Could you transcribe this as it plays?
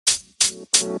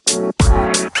Yep.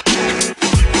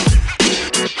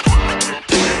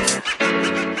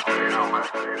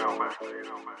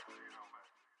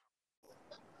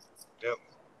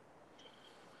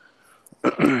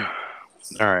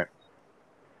 All right.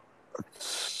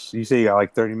 You say you got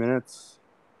like 30 minutes?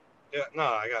 Yeah. No,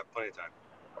 I got plenty of time.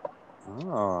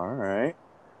 Oh, all right.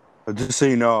 But just so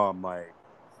you know, I'm like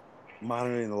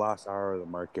monitoring the last hour of the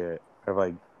market. I've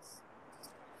like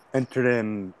entered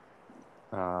in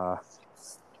uh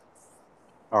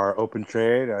our open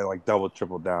trade. I like double,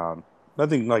 triple down.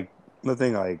 Nothing like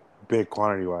big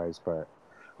quantity wise, but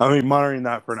I mean monitoring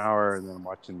that for an hour and then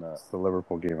watching the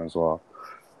Liverpool game as well.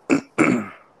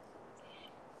 I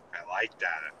like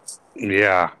that.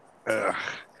 Yeah. Ugh.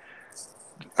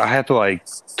 I had to like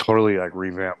totally like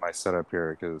revamp my setup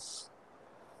here because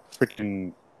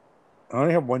freaking I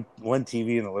only have one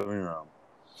TV in the living room,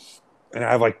 and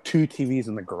I have like two TVs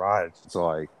in the garage. So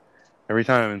like every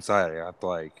time I'm inside, I have to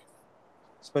like,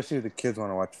 especially if the kids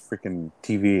want to watch freaking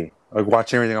TV, like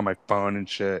watch everything on my phone and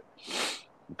shit.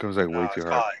 It becomes like way No, too it's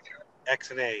hard. called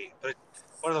X and A. But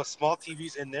one of those small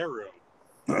TVs in their room.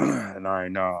 And I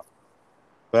know,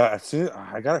 but as soon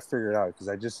I gotta figure it out because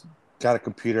I just got a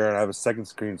computer and I have a second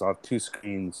screen, so I have two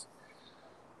screens.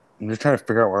 I'm just trying to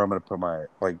figure out where I'm gonna put my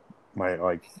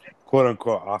quote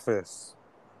unquote office.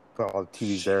 Put all the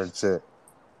TVs there and shit.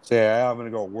 Say, yeah, I'm gonna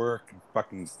go work and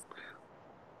fucking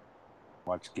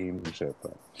watch games and shit.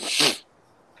 But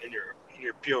In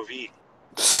your POV.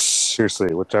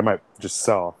 seriously, which I might just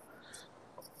sell.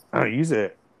 I don't use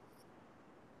it.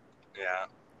 Yeah.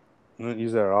 I don't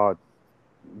use it at all.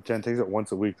 Jen takes it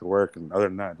once a week to work, and other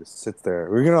than that, it just sits there.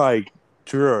 We're gonna like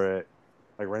tour it,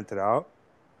 like rent it out,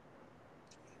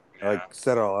 Yeah. like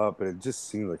set it all up, but it just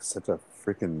seems like such a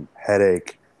freaking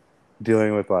headache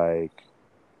dealing with like.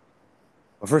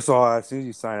 Well, first of all, as soon as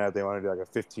you sign up, they want to do like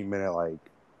a 15-minute like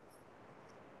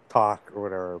talk or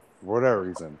whatever for whatever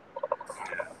reason.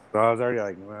 So I was already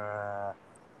like, nah.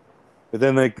 But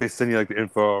then like they send you like the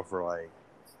info for like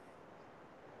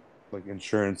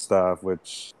insurance stuff,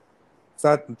 which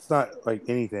it's not like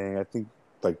anything. I think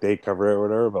like they cover it or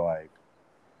whatever, but like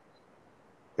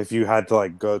if you had to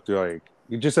like go through like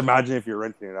you just imagine if you're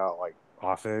renting it out like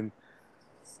often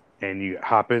and you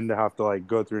happen to have to like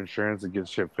go through insurance and get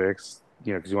shit fixed,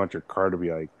 because you want your car to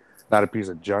be like not a piece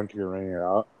of junk you're renting it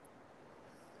out.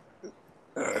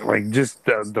 Like just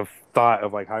the thought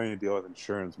of like having to deal with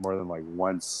insurance more than like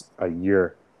once a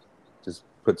year just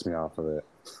puts me off of it.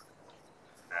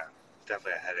 Yeah.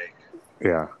 Definitely a headache.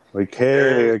 Yeah. Like, hey,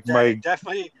 There's like my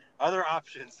definitely other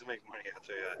options to make money. I'll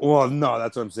tell you that. well, no,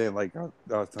 that's what I'm saying. Like I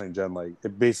was telling Jen, like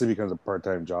it basically becomes a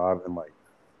part-time job, and like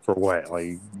for what,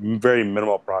 like very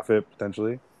minimal profit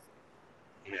potentially,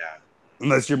 Yeah.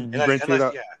 unless you're renting it Unless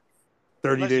out yeah.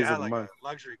 30 Unless you days had of the like month. a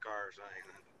luxury car or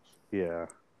something.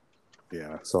 Yeah,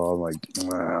 yeah. So I'm like,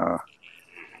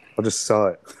 I'll just sell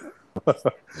it.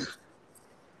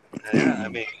 Yeah. I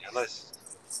mean, unless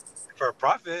for a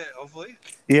profit, hopefully.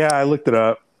 Yeah, I looked it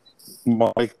up.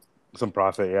 Like some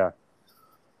profit, yeah, a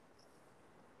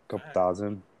couple Alright.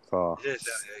 thousand. So, Just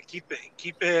keep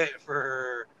it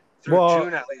for through well,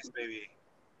 June at least, maybe.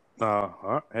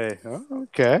 hey,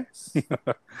 okay, I don't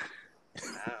know.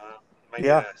 Might need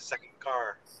yeah, a second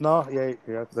car. no, yeah,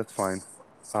 yeah, that's fine.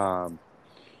 Um,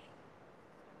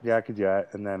 yeah, I could do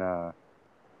that, and then yeah,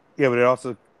 but it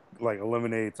also like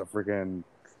eliminates a freaking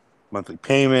monthly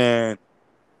payment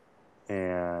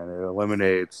and it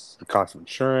eliminates the cost of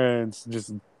insurance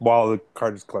just while the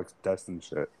car just collects dust and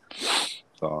shit.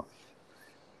 So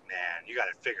Man, you got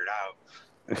it figured out.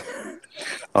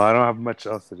 I don't have much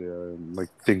else to do and like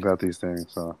think about these things.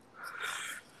 So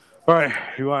all right,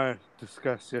 you want to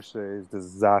discuss yesterday's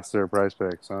disaster price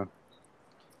picks, huh?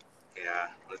 Yeah,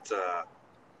 let's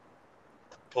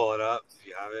pull it up if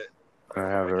you have it, I or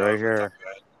have it right now right if you want to talk here.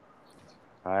 about it.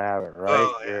 I have it right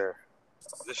Oh yeah, here.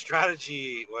 the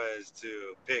strategy was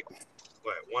to pick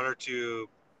what one or two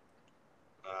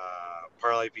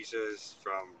parlay pieces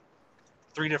from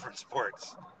three different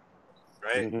sports,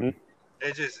 right? Mm-hmm.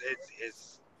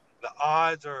 It's the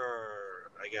odds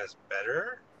are I guess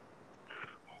better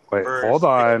Wait, hold versus picking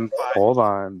on, five. hold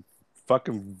on.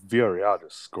 Fucking Villarreal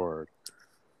just scored.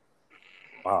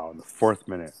 Wow, in the fourth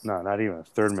minute. No, not even the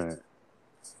third minute.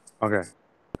 Okay.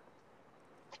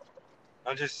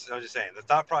 I'm just saying the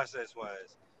thought process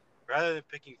was rather than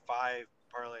picking five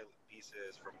parlay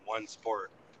pieces from one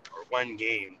sport or one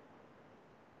game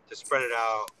to spread it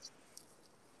out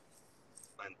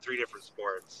on three different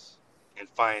sports and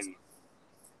find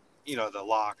the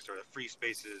locks or the free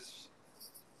spaces,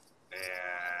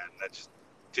 and that just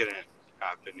didn't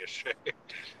happen yesterday.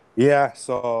 Yeah,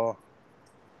 so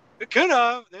It could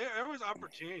have. There was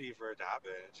opportunity for it to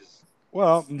happen. It just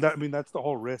Well, that's the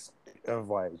whole risk of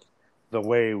like the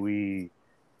way we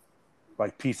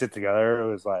like piece it together. It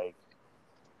was like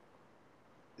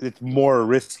it's more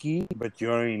risky, but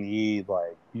you only need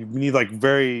like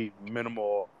very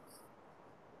minimal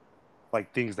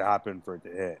like things to happen for it to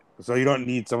hit. So you don't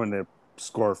need someone to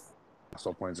score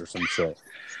points or some shit.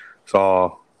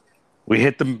 So we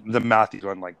hit the Matthews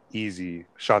one like easy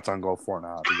shots on goal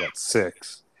 4.5. We got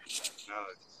 6. no,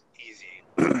 it's easy.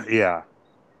 Yeah,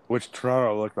 which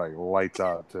Toronto looked like lights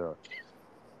out too.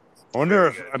 I wonder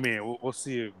if we'll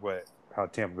see how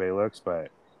Tampa Bay looks,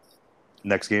 but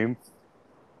next game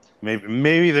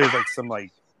maybe there's like some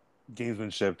like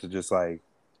gamesmanship to just like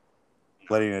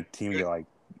letting a team get like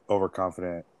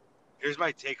overconfident. Here's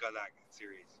my take on that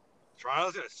series.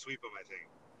 Toronto's gonna sweep them, I think.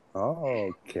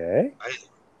 Oh, okay.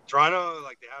 Toronto,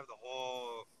 like they haven't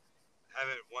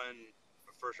won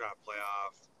a first round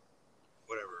playoff,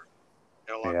 whatever,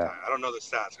 in a long time. I don't know the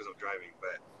stats because I'm driving,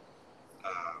 but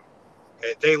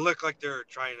they look like they're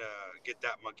trying to get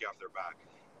that monkey off their back.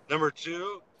 Number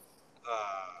 2,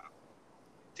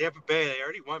 Tampa Bay, they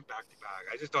already won back-to-back.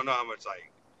 I just don't know how much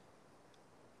like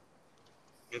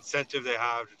incentive they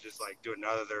have to just like do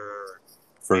another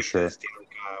for sure.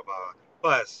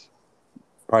 Plus,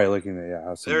 probably looking at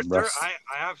have some rest. I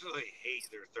absolutely hate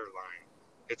their third line.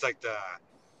 It's like the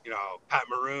Pat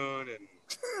Maroon and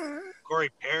Corey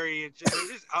Perry and just,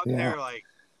 they're just out there like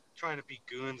trying to be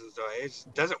goons and stuff. It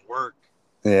just doesn't work.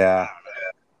 Yeah.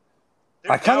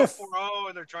 They're down 4-0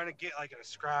 and they're trying to get like a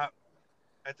scrap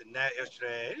at the net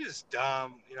yesterday. It's just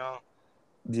dumb, Yeah.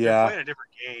 They're playing a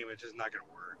different game. It's just not going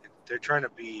to work. They're trying to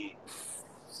be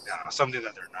something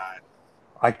that they're not.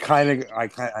 I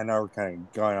know we're kind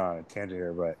of going on a tangent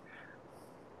here, but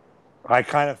I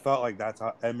kind of felt like that's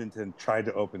how Edmonton tried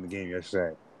to open the game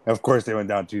yesterday. And of course, they went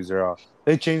down 2-0.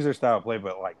 They changed their style of play,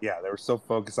 but like, yeah, they were so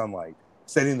focused on like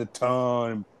setting the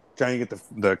tone, trying to get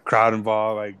the crowd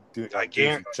involved, like doing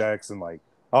some checks, and like,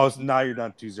 now you're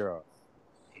down 2-0.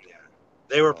 Yeah,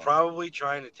 they were probably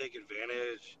trying to take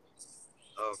advantage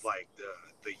of like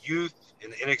the youth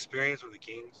and the inexperience with the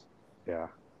Kings. Yeah.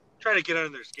 Trying to get under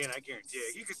their skin, I guarantee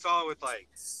it. You could saw it with like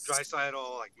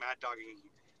Draisaitl, like mad dogging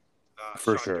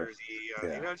for sure.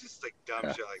 Jersey, just like dumb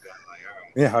shit like that. Like,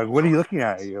 yeah, what are you looking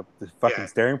at? You the fucking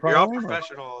staring problem? You're all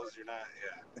professionals. You're not.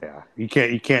 Yeah, you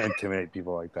can't intimidate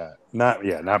people like that.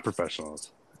 Not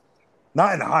professionals.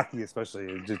 Not in hockey,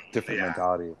 especially. Just different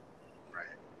mentality. Right.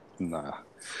 Nah.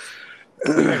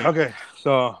 Okay,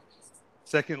 so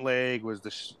second leg was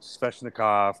the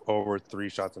Svechnikov over 3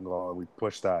 shots on goal. We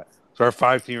pushed that. So our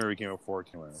 5-teamer became a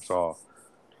 4-teamer. So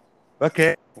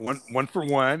okay, one for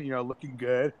one. Looking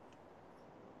good.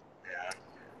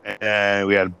 Yeah. And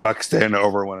we had Buxton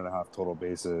over 1.5 total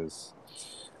bases.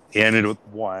 He ended with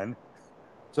 1.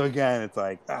 So again, it's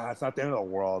like it's not the end of the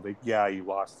world. You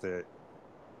lost it,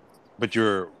 but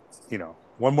you're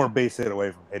one more base hit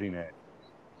away from hitting it.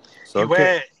 So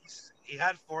he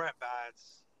had 4 at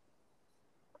bats.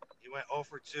 He went 0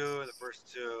 for 2 in the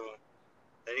first 2.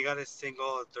 Then he got his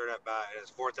single the third at bat and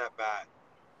his 4th at bat.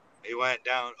 He went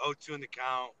down 0-2 in the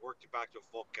count, worked it back to a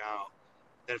full count,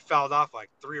 then fouled off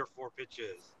like 3 or 4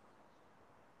 pitches.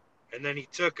 And then he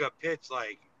took a pitch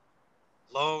like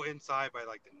low inside by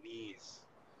like the knees.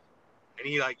 And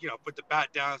he put the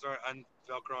bat down, started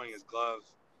unvelcroing his gloves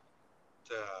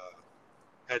to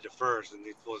head to first, and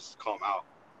these fools call him out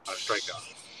on a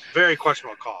strikeout. Very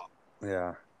questionable call.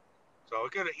 Yeah. So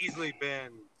it could have easily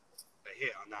been a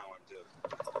hit on that one too.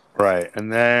 Right,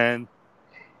 and then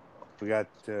we got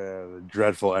the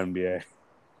dreadful NBA.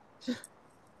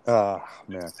 Oh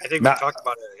man, I think we talked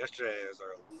about it yesterday as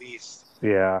our least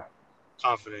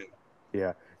confident.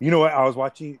 Yeah, you know what? I was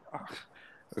watching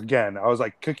again. I was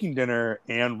like cooking dinner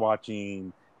and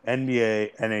watching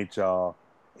NBA, NHL,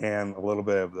 and a little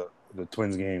bit of the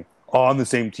Twins game all on the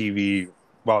same TV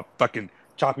while fucking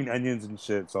chopping onions and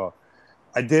shit. So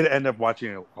I did end up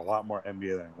watching a lot more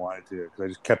NBA than I wanted to because I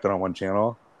just kept it on one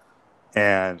channel.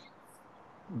 And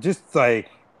just like,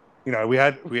 we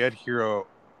had Hero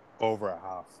over a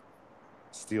half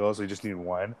steals. So we just needed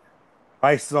 1.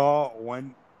 I saw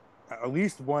at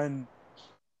least one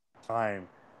time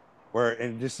where,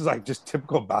 and this is like just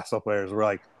typical basketball players, where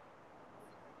like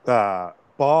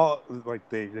ball, like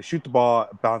they shoot the ball,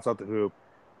 bounce out the hoop,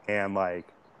 and like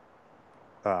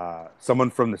someone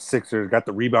from the Sixers got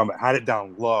the rebound but had it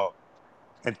down low,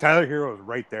 and Tyler Hero was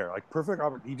right there, like perfect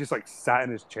opportunity. He just like sat in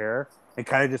his chair and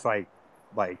kind of just like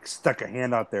stuck a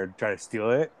hand out there to try to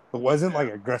steal it. It wasn't like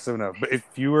aggressive enough. But if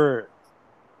you were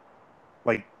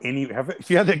like if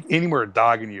you had any more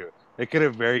dog in you, it could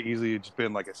have very easily just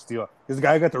been like a steal because the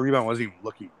guy who got the rebound wasn't even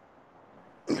looking.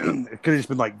 Yeah. It could have just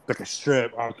been like a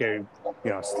strip. Okay,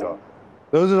 still.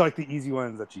 Those are like the easy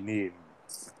ones that you need.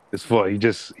 It's full.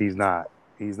 He's not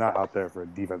out there for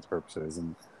defense purposes.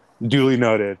 And duly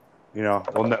noted. Well,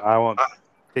 I won't I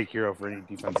take hero for any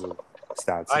defensive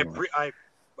stats I, anymore. br- I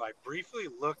I briefly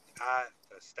looked at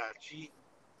the stat sheet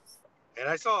and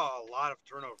I saw a lot of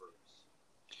turnovers,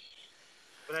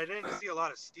 but I didn't see a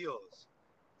lot of steals.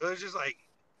 So it was just Uh,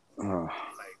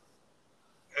 like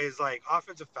is like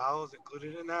offensive fouls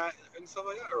included in that and stuff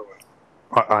like that, or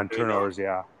what? on Do we know? turnovers,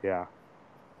 yeah. Okay,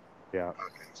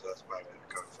 so that's where it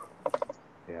coming from.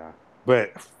 Yeah.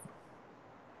 But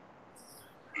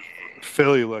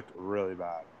Philly looked really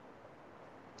bad.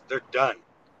 They're done.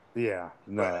 Yeah,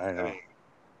 no, But I I know. mean,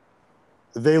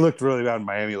 They looked really bad.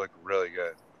 Miami looked really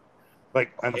good.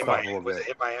 Like in Miami, unstoppable was good.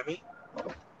 it in Miami?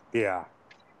 Yeah.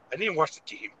 I didn't even watch the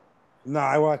game. No,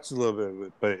 I watched a little bit of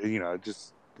it, but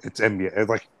it's NBA. It's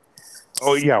like,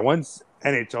 oh yeah, once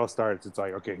NHL starts, it's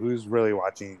like, okay, who's really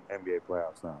watching NBA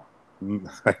playoffs now?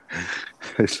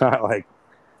 It's not like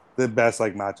the best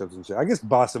like matchups and shit. I guess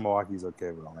Boston Milwaukee's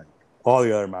okay, but like all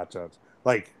the other matchups,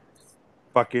 like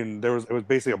fucking, it was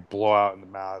basically a blowout in the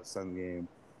Madison game.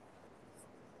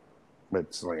 But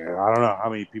it's like, I don't know how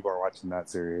many people are watching that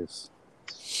series.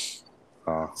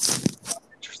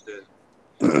 Interested.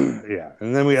 Yeah,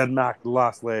 and then we had the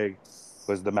last leg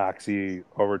was the Maxi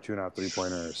over 2.5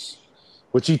 3-pointers,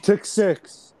 which he took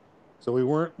 6, so we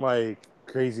weren't like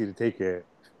crazy to take it.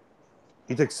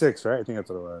 He took 6, right? I think that's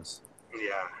what it was.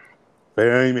 Yeah. But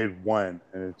he only made 1,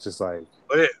 and it's just like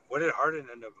What did Harden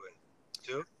end up with?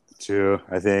 2? 2,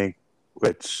 I think.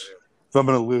 Which, if I'm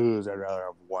gonna lose, I'd rather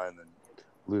have 1 than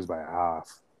lose by a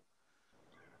half.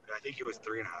 I think it was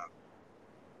 3.5.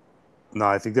 No,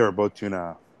 I think they were both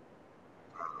 2.5.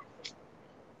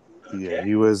 Okay. Yeah,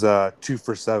 he was 2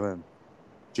 for 7.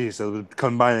 Geez, so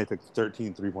combined they took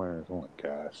 13 3-pointers. Oh my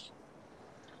gosh.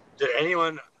 Did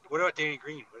anyone? What about Danny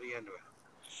Green? What did he end with?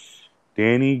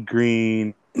 Danny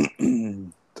Green,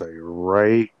 tell you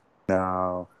right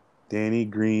now, Danny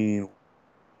Green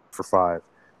for 5.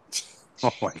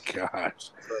 Oh my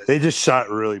gosh. They just shot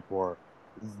really poor.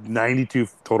 92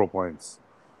 total points.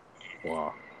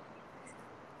 Wow.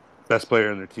 Best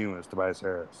player in their team was Tobias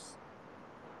Harris.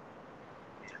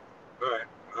 All right.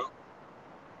 Well,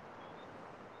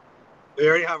 we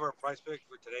already have our price pick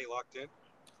for today locked in.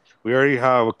 We already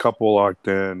have a couple locked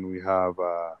in. We have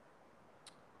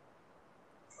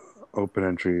open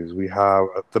entries. We have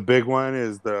the big one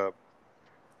is the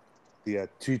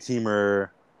two-teamer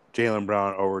Jaylen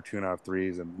Brown over 2.5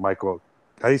 threes and Michael.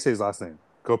 How do you say his last name?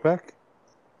 Kopech?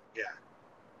 Yeah.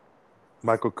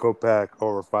 Michael Kopech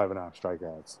over 5.5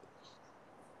 strikeouts.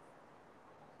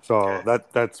 So Okay.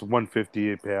 that's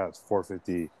 150 payouts,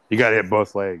 450. You got to hit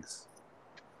both legs.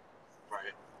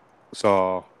 Right.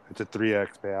 So it's a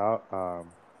 3x payout.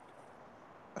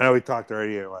 I know we talked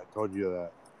already. I told you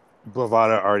that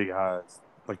Bovada already has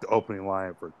like the opening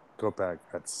line for Kopech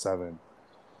at 7.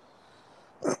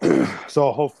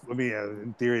 So hopefully,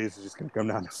 in theory, it's just going to come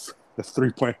down to the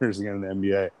 3-pointers again in the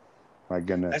NBA. My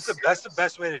goodness. That's the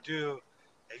best way to do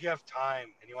if you have time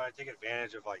and you want to take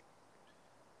advantage of like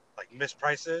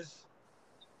misprices.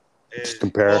 Just Is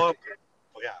compare.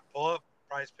 pull up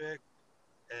Price Pick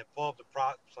and pull up the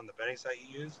props on the betting site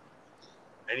you use,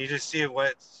 and you just see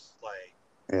what's like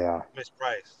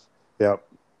mispriced. Yep.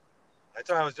 That's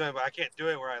what I was doing, but I can't do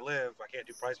it where I live. I can't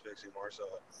do Price Picks anymore, so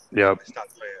Yep. I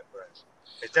stopped doing it. But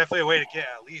it's definitely a way to get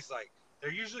at least like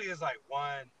there usually is like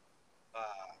one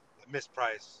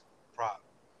mispriced prop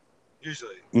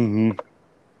usually, Mm-hmm. and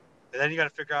then you got to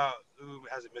figure out who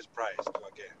has it mispriced.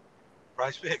 Okay,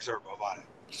 Price Picks or Bovada,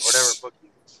 whatever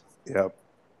bookies. Yep.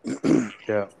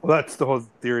 Yeah. Well, that's the whole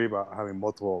theory about having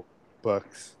multiple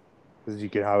books, because you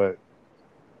can have it,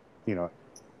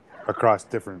 across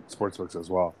different sports books as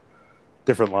well,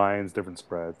 different lines, different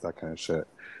spreads, that kind of shit.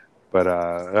 But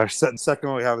our second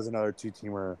one we have is another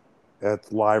two-teamer.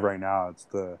 It's live right now. It's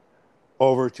the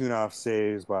over 2.5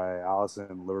 saves by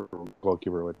Allison, Liverpool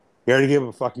goalkeeper. He already gave him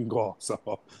a fucking goal,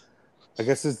 so I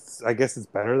guess it's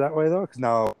better that way though, because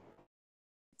now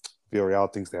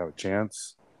Villarreal thinks they have a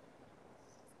chance.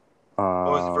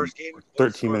 What was the first game?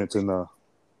 13 minutes in the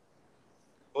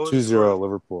What was the 2-0 score?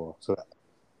 Liverpool. So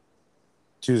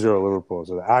 2-0 Liverpool.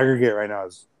 So the aggregate right now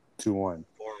is 2-1. 4-1.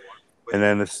 And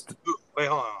then this. Wait,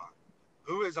 hold on.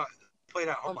 Who played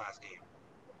at home last game?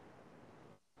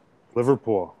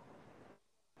 Liverpool.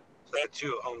 So they had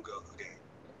 2 home goals. Okay.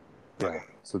 Yeah. Okay.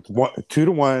 So it's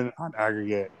 2-1 on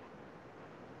aggregate.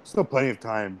 Still plenty of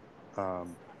time.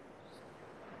 And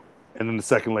then the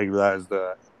second leg of that is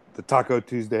the Taco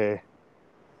Tuesday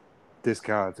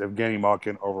discounts. Evgeny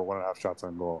Malkin over 1.5 shots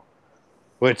on goal.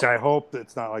 Which I hope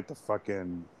it's not like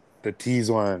the Tees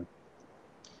one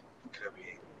Could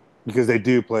be. because they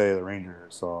do play the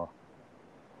Rangers. So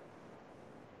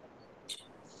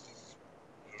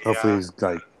hopefully Yeah. he's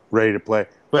like ready to play.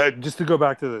 But just to go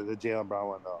back to the Jaylen Brown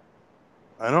one though,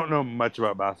 I don't know much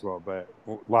about basketball, but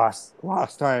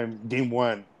last time game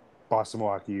one, Boston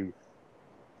Milwaukee,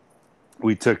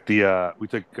 we took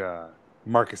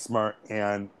Marcus Smart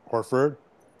and Horford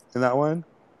in that one,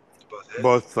 Both hit.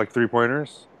 both like 3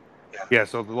 pointers. Yeah. Yeah,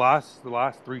 so the last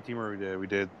three teamer we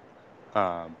did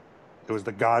it was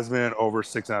the Gosman over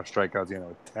 6.5 strikeouts,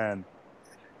 with 10, and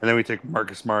then we take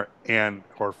Marcus Smart and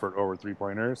Horford over 3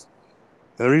 pointers.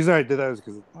 And the reason I did that is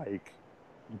because like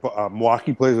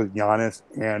Milwaukee plays with Giannis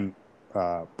and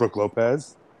Brooke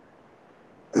Lopez,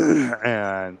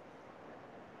 and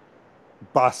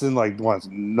Boston like wants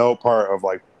no part of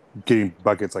like getting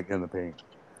buckets like in the paint.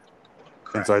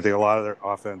 And so I Correct. think a lot of their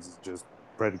offense is just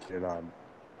predicated on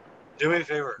Do me a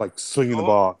favor. like swinging the Go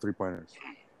ball 3 pointers.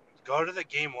 go to the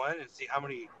game one and see how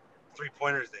many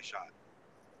 3-pointers they shot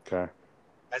Okay.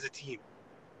 as a team.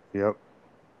 Yep.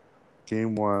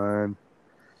 Game one.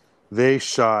 They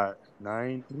shot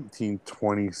 9, 18,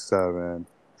 27,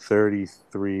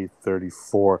 33,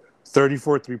 34.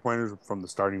 34 3 pointers from the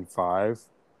starting five.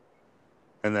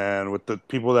 And then with the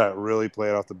people that really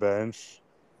played off the bench,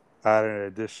 add an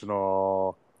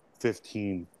additional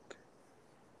 15.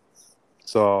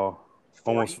 So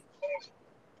 40.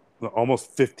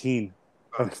 almost 15.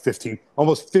 Oh, 15.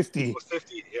 Almost 50 was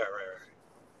 50. Yeah, right.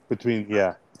 between, Right.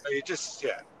 yeah. You just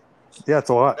Yeah, it's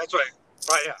a lot. That's why.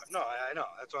 Right. Yeah. No, I know.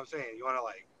 That's what I'm saying. You want to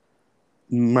like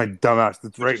My dumbass.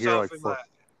 It's put right here, yourself like in for that.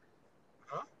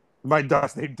 Huh? my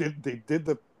dust. They did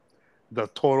the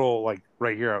total like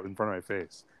right here out in front of my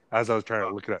face as I was trying to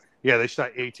Oh, look it up. Yeah, they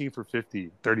shot 18 for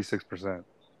 50, 36%. it's okay.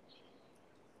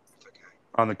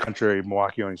 On the contrary,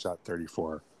 Milwaukee only shot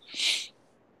 34.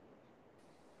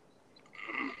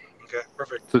 Okay.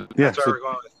 Perfect. So yeah, That's why so we're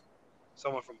going with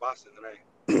someone from Boston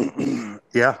tonight.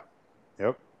 yeah,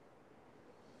 yep.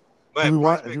 Do we But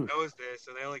want? PrizePick knows this,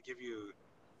 so they only give you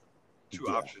two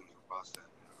Yeah, options for Boston.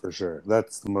 for sure.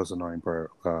 That's the most annoying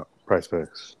part. Price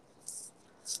picks.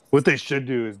 What they should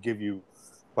do is give you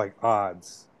like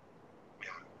odds. Yeah.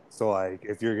 So like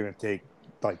if you're gonna take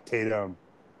like Tatum,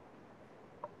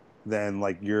 then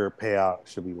like your payout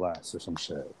should be less or some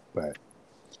shit. But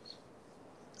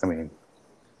I mean,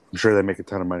 I'm sure they make a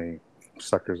ton of money,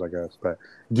 suckers, I guess. But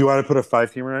do you want to put a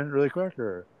 5 teamer in really quick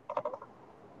or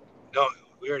No,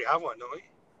 we already have one, don't we?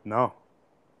 no?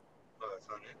 Oh, that's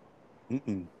not it.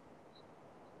 Mm-mm.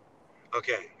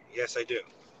 Okay. Yes, I do.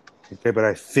 Okay, but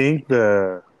I think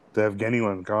the Evgeny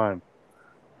one's gone.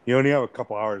 You only have a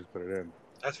couple hours to put it in.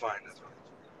 That's fine. That's fine.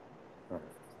 All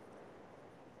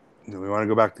right. Do we want to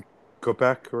go back to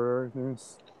Kopeck or whatever it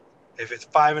is? If it's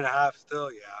 5.5,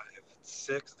 still, yeah. If it's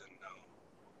 6, then no.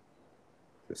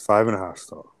 It's 5.5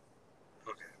 still.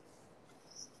 Okay.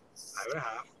 5.5.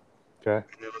 Okay.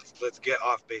 And then let's get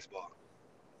off baseball.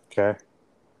 Okay.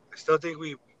 I still think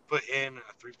we put in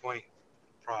a 3-point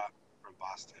prop from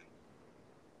Boston.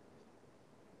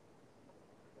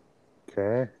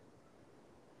 Okay.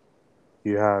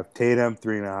 You have Tatum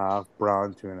 3.5,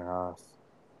 Brown 2.5,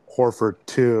 Horford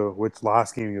 2, which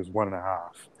last game he was 1.5.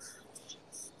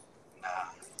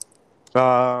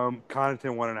 Nah.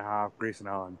 Connaughton 1.5, Grayson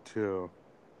Allen 2.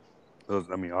 Those,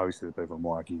 I mean, obviously they play for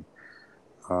Milwaukee.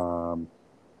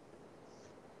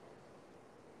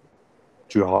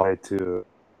 Drew Holiday 2,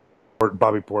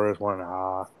 Bobby Portis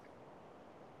 1.5,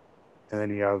 and then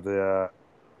you have the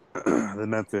the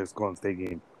Memphis Golden State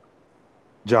game.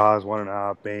 Jaws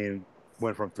 1.5. Bane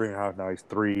went from 3.5. Now he's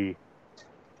 3.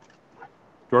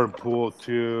 Jordan Poole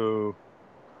 2.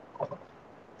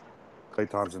 Klay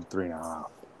Thompson 3.5.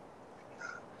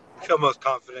 I feel most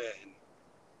confident in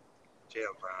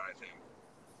Jaylen Brown, I think.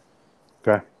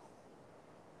 Okay.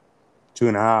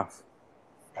 2.5.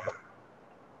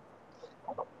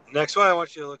 Next one I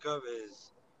want you to look up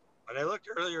is when I looked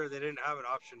earlier, they didn't have an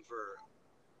option for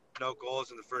no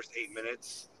goals in the first 8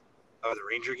 minutes of the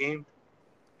Ranger game.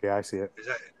 Yeah, I see it.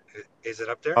 Is it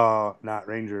up there? Not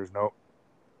Rangers. Nope.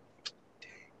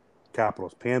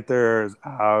 Capitals, Panthers,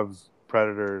 Avs,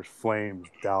 Predators, Flames,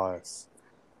 Dallas.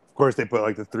 Of course, they put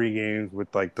like the 3 games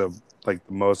with like the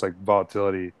most like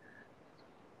volatility.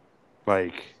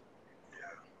 Like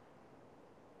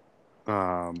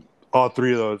all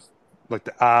 3 of those, like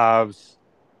the Avs,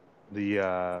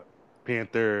 the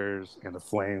Panthers, and the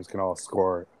Flames can all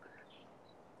score.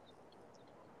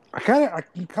 I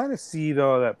can kind of see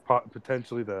though that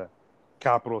potentially the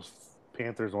Capitals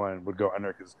Panthers one would go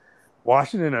under because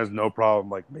Washington has no problem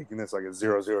like making this like a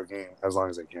 0-0 game as long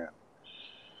as they can.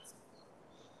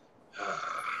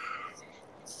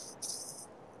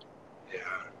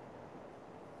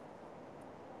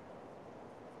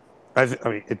 I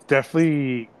mean, it's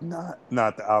definitely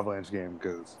not the Avalanche game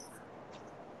because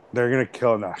they're gonna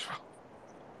kill Nashville.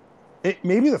 It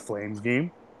maybe the Flames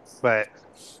game, but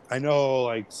I know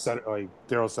like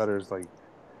Daryl Sutter's like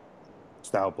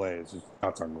style play is just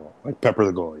shots on goal, like pepper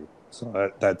the goalie.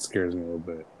 So that scares me a little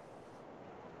bit.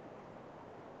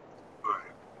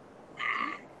 Right.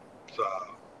 So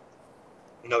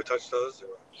no touch those. Or,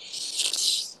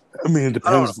 I mean, it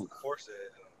I don't want depends. to force it.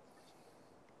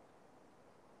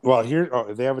 Well,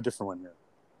 they have a different one here.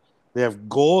 They have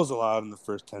goals allowed in the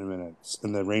first 10 minutes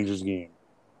in the Rangers game.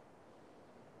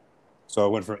 So it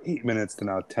went from 8 minutes to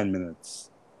now 10 minutes.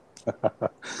 I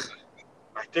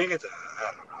think it's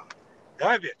I don't know. That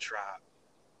might be a trap.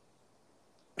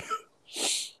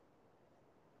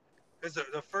 Because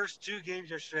the first two games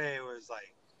yesterday was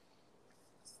like,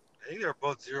 I think they were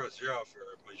both 0-0 for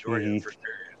the majority of the Mm-hmm. first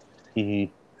period.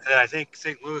 Mm-hmm. And I think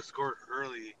St. Louis scored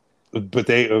early. But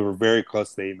they were very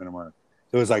close to the 8 minute mark.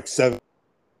 It was like 7,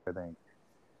 I think.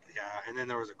 Yeah, and then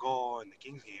there was a goal in the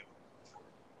Kings game.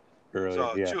 Earlier.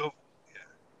 So Yeah. two of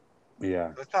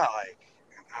Yeah. it's not like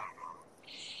I don't know.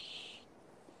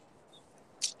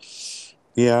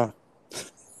 Yeah.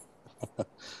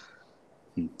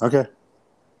 Okay.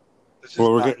 It's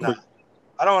Well, just not.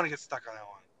 I don't want to get stuck on that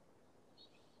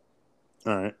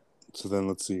one. All right. So then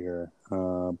let's see here.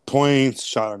 Points,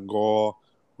 shot on goal.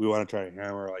 We want to try to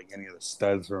hammer like any of the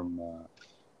studs from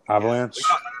Avalanche.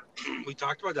 We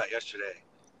talked about that yesterday,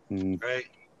 Mm, right?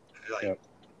 Like yep.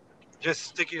 just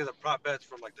sticking to the prop bets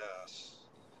from like the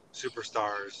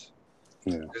superstars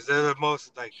Yeah. because they're the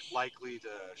most like likely to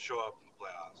show up in the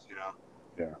playoffs.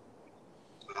 Yeah.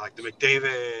 Like the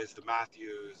McDavids, the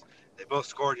Matthews, they both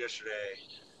scored yesterday.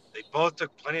 They both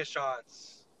took plenty of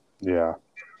shots. Yeah.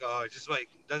 So it just like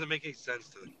doesn't make any sense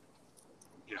to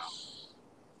you know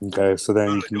Okay. So then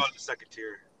you go can to the second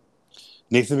tier.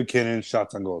 Nathan McKinnon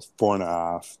shots on goals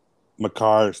 4.5.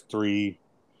 Makar is 3.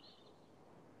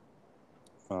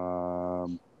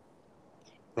 Roman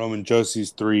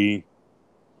Josie's 3.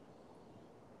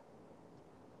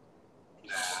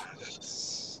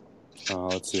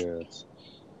 Let's see here.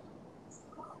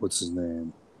 What's his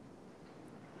name?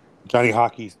 Johnny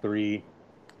Hockey's 3.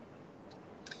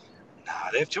 Nah,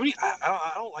 they have too many.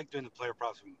 I don't like doing the player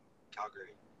props from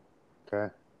Calgary.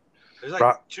 Okay. There's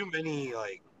like too many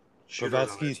like shooters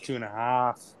on Pavelski's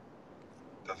 2.5.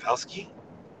 Pavelski?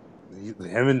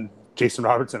 Him and Jason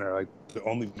Robertson are like the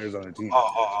only players on their team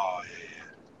Yeah.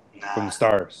 from the Nah.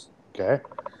 Stars. Okay.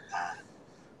 Nah.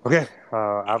 Okay.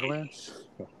 Avalanche.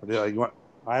 You want?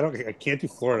 I can't do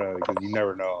Florida because you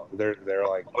never know. They're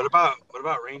like What about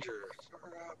Rangers or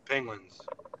Penguins?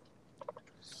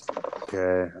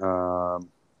 okay.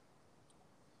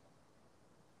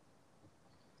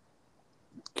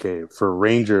 Okay, for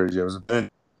Rangers, it was Ben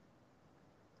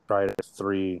tried at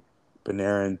 3,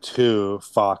 Panarin 2,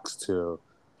 Fox 2,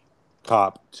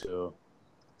 Cop 2,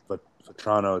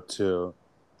 Vetrano 2,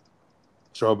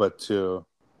 Stroba 2,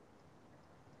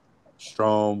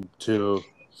 Strom 2,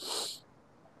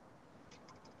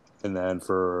 and then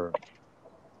for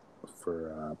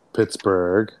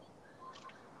Pittsburgh,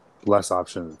 less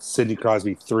options. Sidney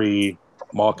Crosby 3,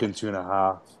 Malkin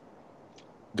 2.5,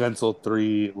 Gensel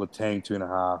 3, Letang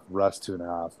 2.5, Russ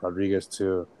 2.5, Rodriguez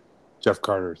 2, Jeff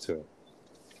Carter 2.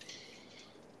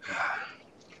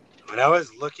 When I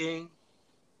was looking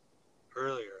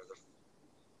earlier,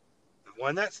 the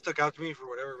one that stuck out to me for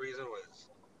whatever reason was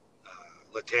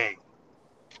Letang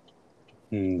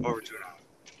over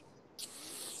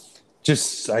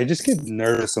 2.5. I just get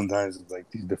nervous sometimes with like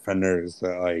these defenders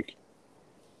that like.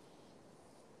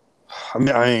 I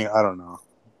don't know.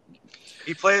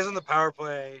 He plays on the power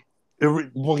play.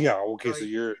 Well, yeah. Okay, Like, so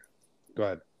you're. Go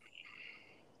ahead.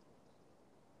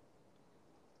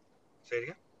 say it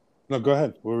again. No, go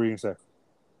ahead. What were you gonna say?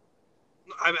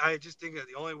 I just think that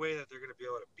the only way that they're going to be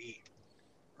able to beat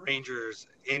Rangers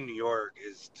in New York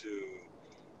is to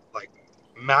like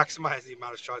maximize the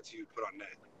amount of shots you put on net.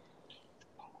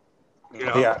 Yeah, They're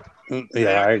not I going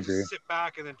to agree. just sit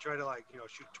back and then try to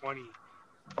shoot 20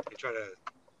 and try to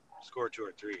score 2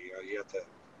 or 3. You have to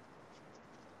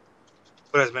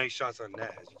put as many shots on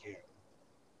net as you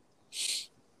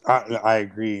can. I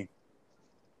agree.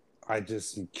 I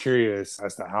just am curious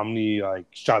as to how many like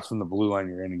shots from the blue line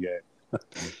you're gonna get. I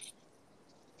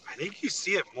think you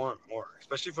see it more and more,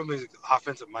 especially from these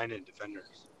offensive-minded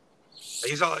defenders.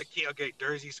 Like you saw,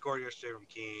 Dursey scored yesterday from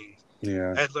Kings.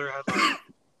 Yeah. Edler had I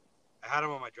had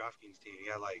him on my DraftKings team. He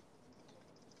had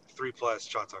 3+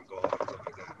 shots on goal and stuff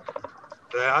like that.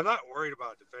 But I'm not worried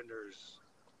about defenders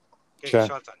getting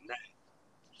shots on net,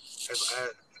 as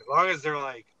long as they're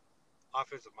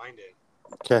offensive-minded.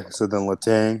 Okay, so then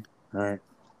Letang. All right.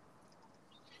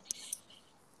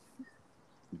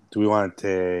 Do we want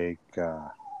to take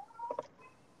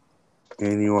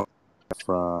anyone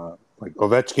from like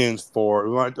Ovechkin's for?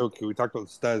 We talked about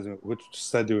the studs. Which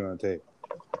stud do we want to take?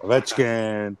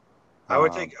 Ovechkin. I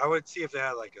would see if they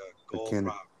had like a goal McKinnon.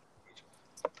 prop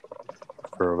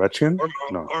For Ovechkin? or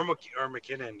No. or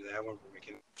McKinnon. They have one for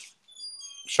McKinnon.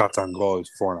 Shots on goal is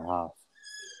 4.5.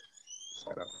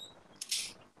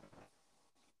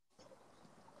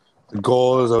 The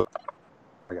goal is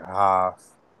like a half.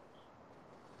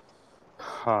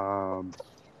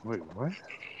 Wait, what?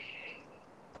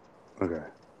 Okay.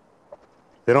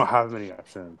 They don't have many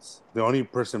options. The only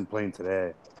person playing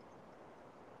today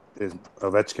is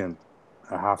Ovechkin,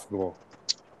 a half goal.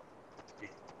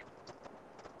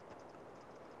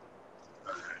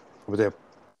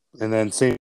 And then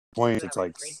same points, it's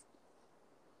like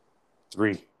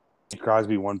 3.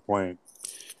 Crosby 1 point.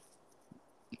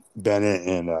 Bennett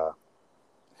and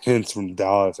Hintz from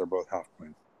Dallas are both half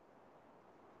points.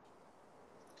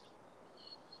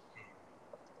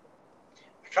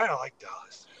 I kind of like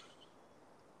Dallas.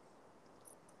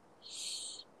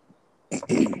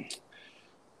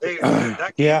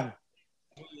 That game, yeah.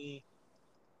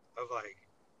 of like,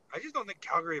 I just don't think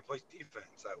Calgary plays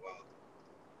defense that well.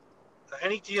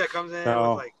 Any team that comes in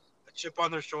with like a chip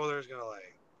on their shoulder is gonna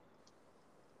like,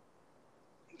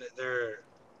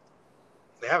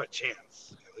 they have a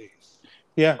chance at least.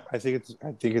 Yeah, I think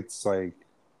it's like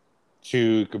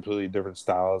 2 completely different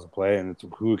styles of play, and it's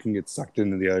who can get sucked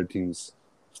into the other team's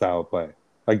style of play.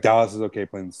 Like Dallas is okay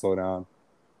playing slow down,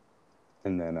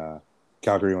 and then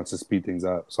Calgary wants to speed things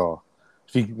up. So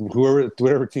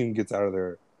whatever team gets out of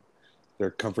their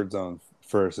comfort zone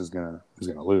first is gonna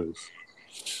lose.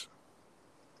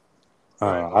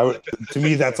 To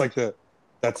me, that's like the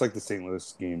St.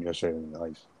 Louis game yesterday.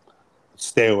 Like,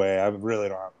 stay away. I really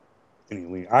don't have any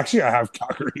lean. Actually, I have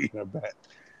Calgary in a bet.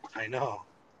 I know.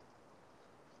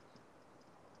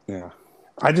 Yeah,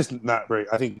 I just not very.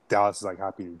 I think Dallas is like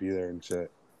happy to be there and shit.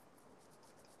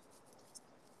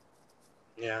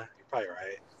 Yeah, you're probably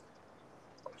right.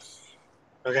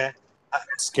 Okay.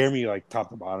 Scare me like top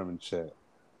to bottom and shit.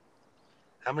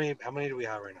 How many do we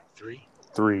have right now? 3?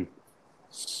 3.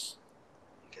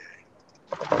 Okay.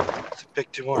 Let's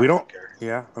pick 2 more. We don't care.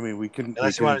 Yeah, I mean we can.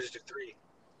 Unless you want to just do 3.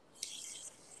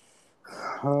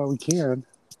 We can.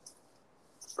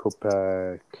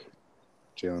 Kopech,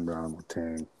 Jaylen Brown,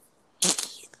 Letang.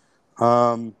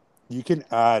 You can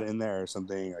add in there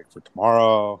something like for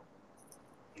tomorrow.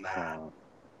 Nah.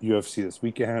 UFC this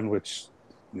weekend, which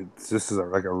this is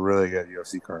like a really good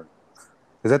UFC card.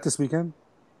 Is that this weekend?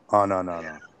 Oh no, not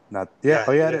yeah.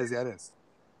 Oh yeah, it is. Yeah, it is.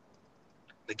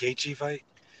 The Gaethje fight.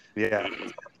 Yeah.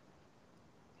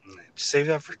 Save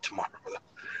that for tomorrow, though.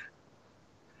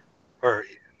 Or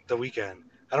the weekend.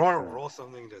 I don't want to roll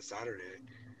something to Saturday.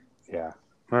 Yeah.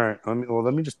 All right.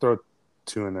 Let me just throw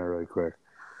 2 in there really quick.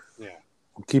 Yeah.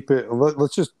 We'll keep it.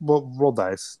 Let's just roll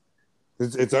dice. I'm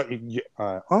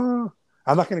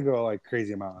not gonna go like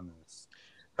crazy amount on this.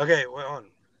 Okay, wait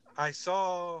on. I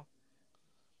saw.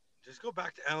 Just go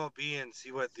back to MLB and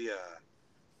see what the.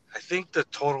 I think the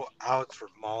total outs for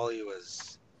Molly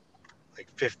was like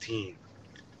 15.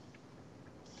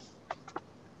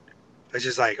 It's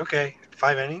just like, okay,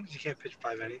 5 innings. You can't pitch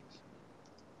 5 innings.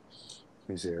 Let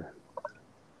me see here.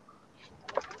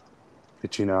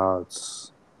 Pitching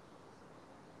outs.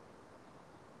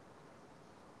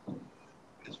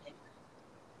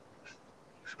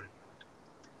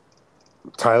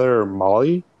 Tyler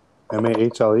Mahle,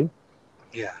 Mahle.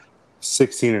 Yeah.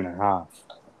 16.5.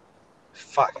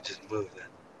 Fuck, it just moved then.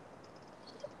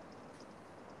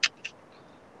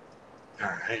 All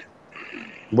right.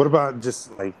 What about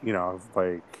just like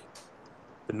the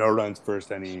no runs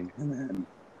first inning and then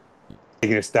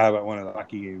taking a stab at one of the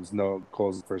hockey games, no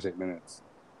calls the first 8 minutes?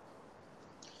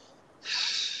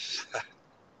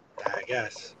 I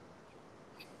guess.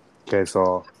 Okay,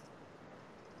 so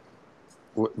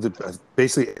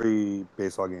basically every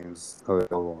baseball game is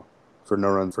available for no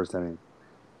runs first inning.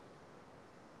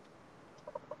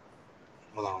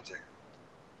 Hold on one second.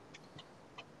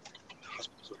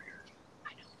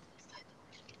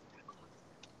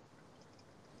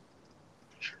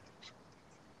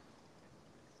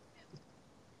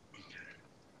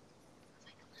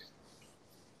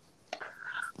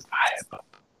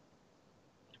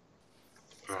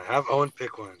 All right, have Owen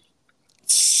pick one.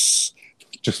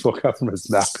 Just woke up from his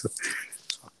nap,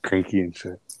 cranky and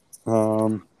shit.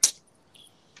 No.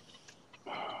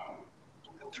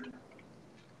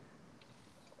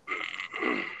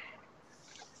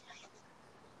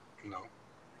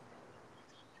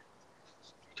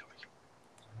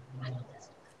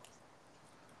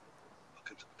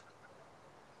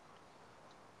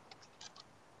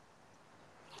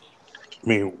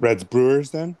 mean, Reds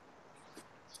Brewers then?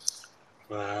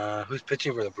 Who's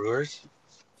pitching for the Brewers?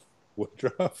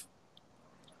 Woodruff?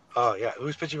 Oh yeah,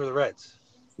 who's pitching for the Reds? Is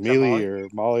that Mealy Molly? or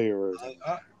Molly or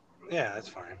Yeah, that's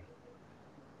fine.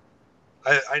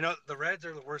 I know the Reds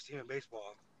are the worst team in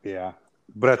baseball. yeah.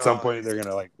 But at some So point they're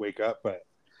gonna like wake up, but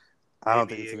I don't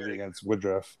maybe think it's you gonna be gotta against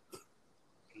Woodruff.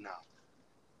 no.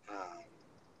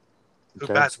 Who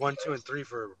Okay. bats 1, 2, and 3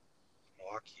 for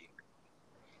Milwaukee?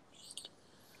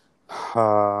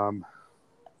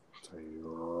 Tell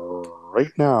you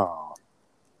right now.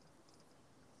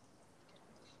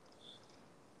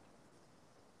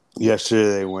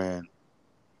 Yesterday they went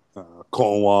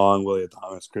Colin Wong, Willie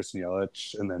Thomas, Christian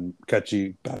Yelich, and then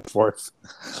Catchy back and forth.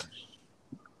 It's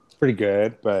pretty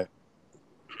good, but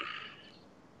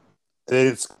they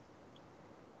didn't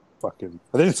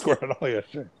score at all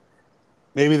yesterday.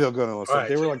 Maybe they'll go to All some. right,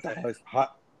 They were like the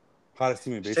hottest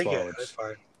team in just take baseball. it. That's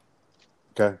fine.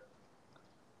 Okay.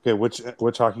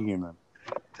 Which hockey game then?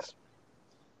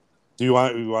 Do you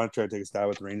want to try to take a stab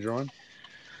with the Ranger one,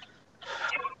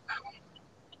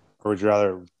 or would you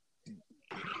rather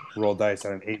roll dice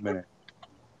at an 8-minute?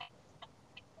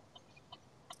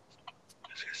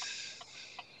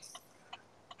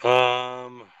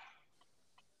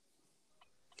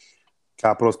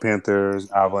 Capitals,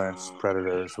 Panthers, Avalanche,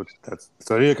 Predators.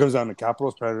 So it comes down to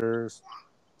Capitals, Predators,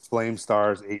 Flame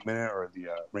Stars 8-minute, or the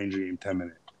Ranger game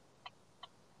 10-minute.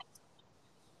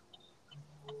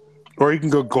 Or you can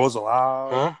go goals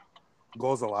allowed. Huh?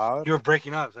 Goals allowed. You were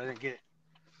breaking up, so I didn't get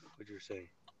what you were saying.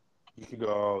 You could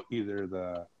go either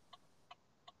the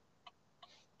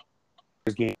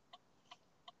game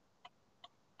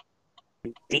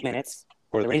 8 minutes,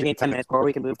 or the Ranger game 10 minutes, or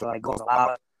we can move to like goals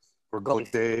allowed or goal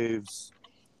saves.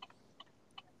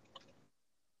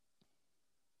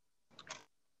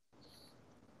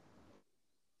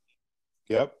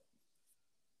 Yep.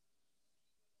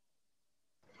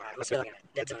 All right, let's go.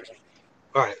 Dead zone.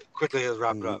 All right, quickly, let's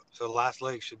wrap it up. So the last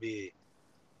leg should be.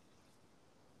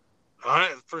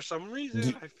 For some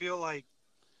reason, I feel like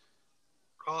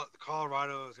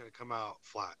Colorado is going to come out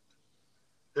flat.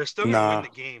 They're still going to win the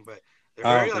game, but they're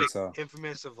very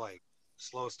infamous of like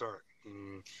slow start.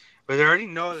 But they already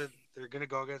know that they're going to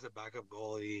go against a backup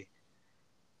goalie.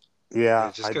 Yeah,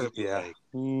 it's just going to be like.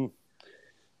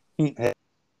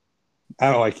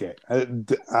 I don't like it.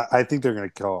 I think they're going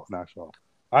to kill Nashville.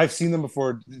 I've seen them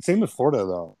before. Same with Florida,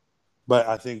 though. But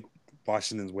I think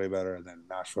Washington's way better than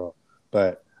Nashville.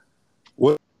 But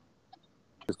this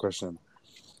question.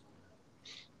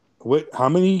 How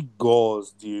many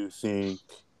goals do you think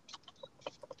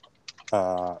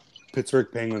Pittsburgh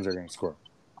Penguins are going to score?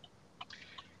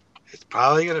 It's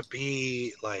probably going to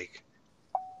be like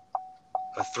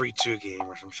a 3-2 game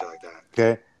or some shit like that.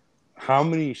 Okay. How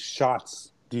many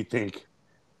shots do you think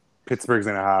Pittsburgh's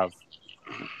going to have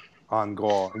on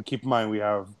goal? And keep in mind, we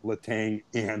have Letang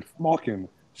and Malkin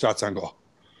shots on goal.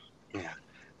 Yeah.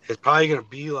 It's probably going to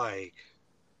be like...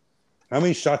 How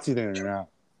many shots do you think they're going to have?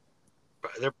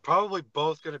 They're probably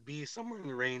both going to be somewhere in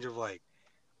the range of like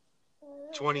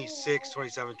 26,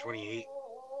 27, 28.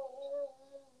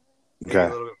 Maybe a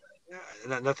little bit.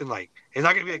 Yeah, nothing like... It's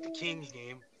not going to be like the Kings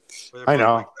game. Where they're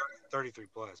like 33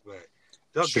 plus, but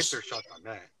they'll get their shots on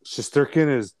that. Shesterkin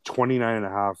is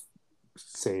 29.5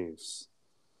 saves.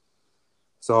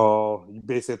 So you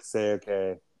basically have to say,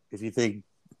 okay, if you think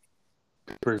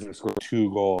Pittsburgh's going to score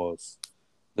 2 goals,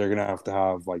 they're going to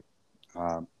have like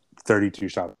 32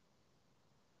 shots.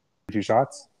 2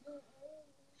 shots?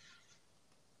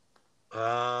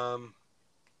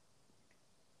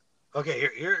 Okay,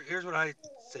 here's what I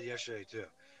said yesterday too.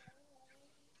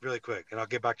 Really quick, and I'll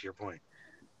get back to your point.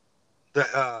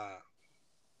 The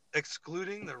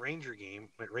excluding the Ranger game,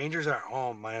 but Rangers are at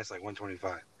home minus like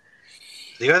 125.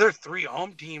 The other 3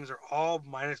 home teams are all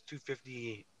minus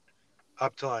 250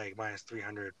 up to like minus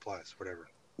 300 plus, whatever.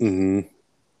 Mm-hmm.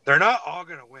 They're not all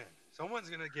gonna win. Someone's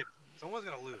gonna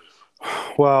lose.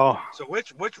 Well, so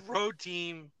which road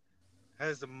team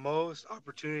has the most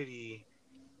opportunity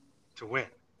to win?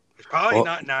 It's probably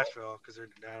not Nashville because they're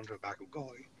down to a backup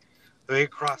goalie. They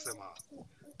cross them off.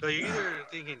 So you're either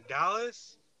thinking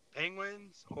Dallas,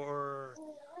 Penguins, or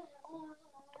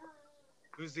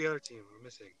who's the other team we're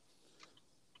missing?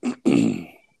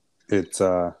 It's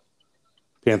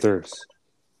Panthers.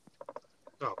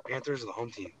 No, Panthers are the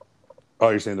home team. Oh,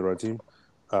 you're saying the road team?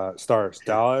 Stars.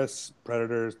 Yeah. Dallas,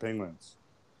 Predators, Penguins.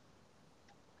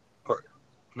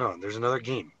 No, there's another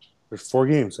game. There's 4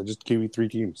 games. I just gave you 3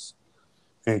 teams.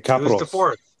 And Capitals. Who's the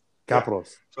 4th?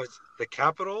 Capitals. Yeah. So it's the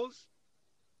Capitals,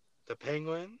 the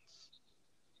Penguins,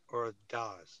 or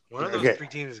Dallas. One of those 3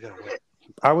 teams is going to win.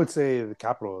 I would say the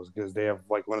Capitals because they have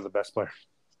like one of the best players.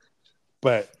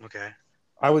 But Okay.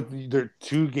 there are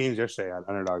 2 games yesterday at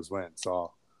underdogs win,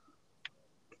 so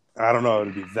I don't know.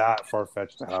 It'd be that far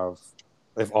fetched to have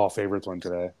if all favorites win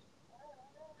today.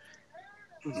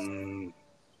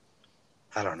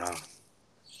 I don't know.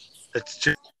 It's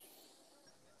just,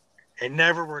 it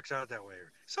never works out that way.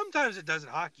 Sometimes it does in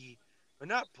hockey, but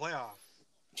not playoff.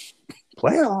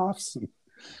 Playoffs.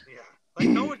 Yeah, like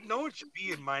no one should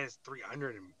be in minus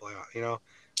 300 in playoff. You know,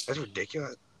 that's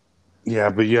ridiculous. Yeah,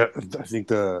 but yeah, I think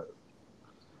the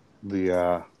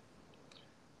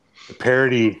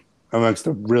parity amongst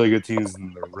the really good teams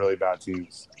and the really bad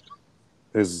teams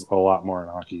is a lot more in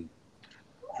hockey.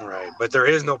 Right, but there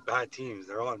is no bad teams.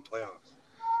 They're all in playoffs.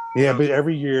 Yeah, You know, but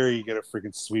every year you get a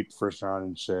freaking sweep first round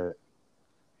and shit.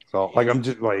 So like I'm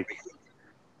just like,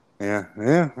 yeah.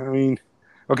 I mean,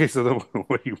 okay. So then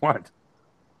what do you want?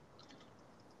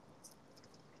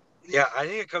 yeah, I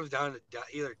think it comes down to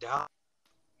either down.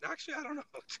 Actually, I don't know.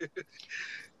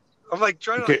 I'm like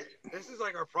trying to Okay, like. This is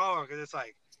like our problem because it's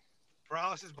like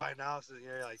paralysis by analysis. You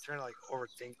know, like trying to like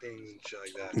overthink things and shit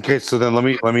like that. okay. So then let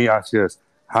me ask you this: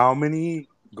 how many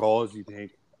goals do you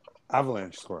think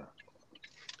Avalanche score?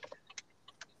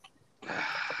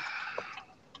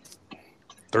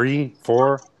 3,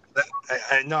 4?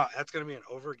 I know that's gonna be an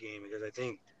over game because I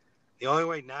think the only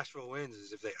way Nashville wins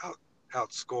is if they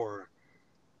outscore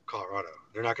Colorado.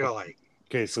 They're not gonna like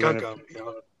Okay, so skunk then them. You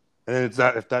know, and it's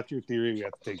that if that's your theory, we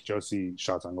have to take Josie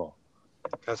shots on goal.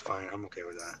 that's fine. I'm okay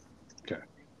with that. Okay.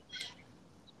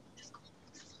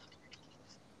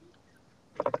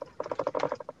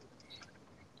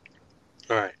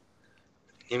 All right.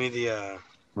 Give me the.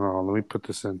 Oh, let me put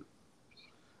this in.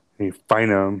 You find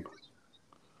him.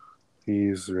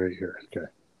 He's right here. Okay.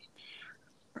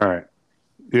 All right.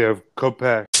 You have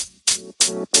Kopeck.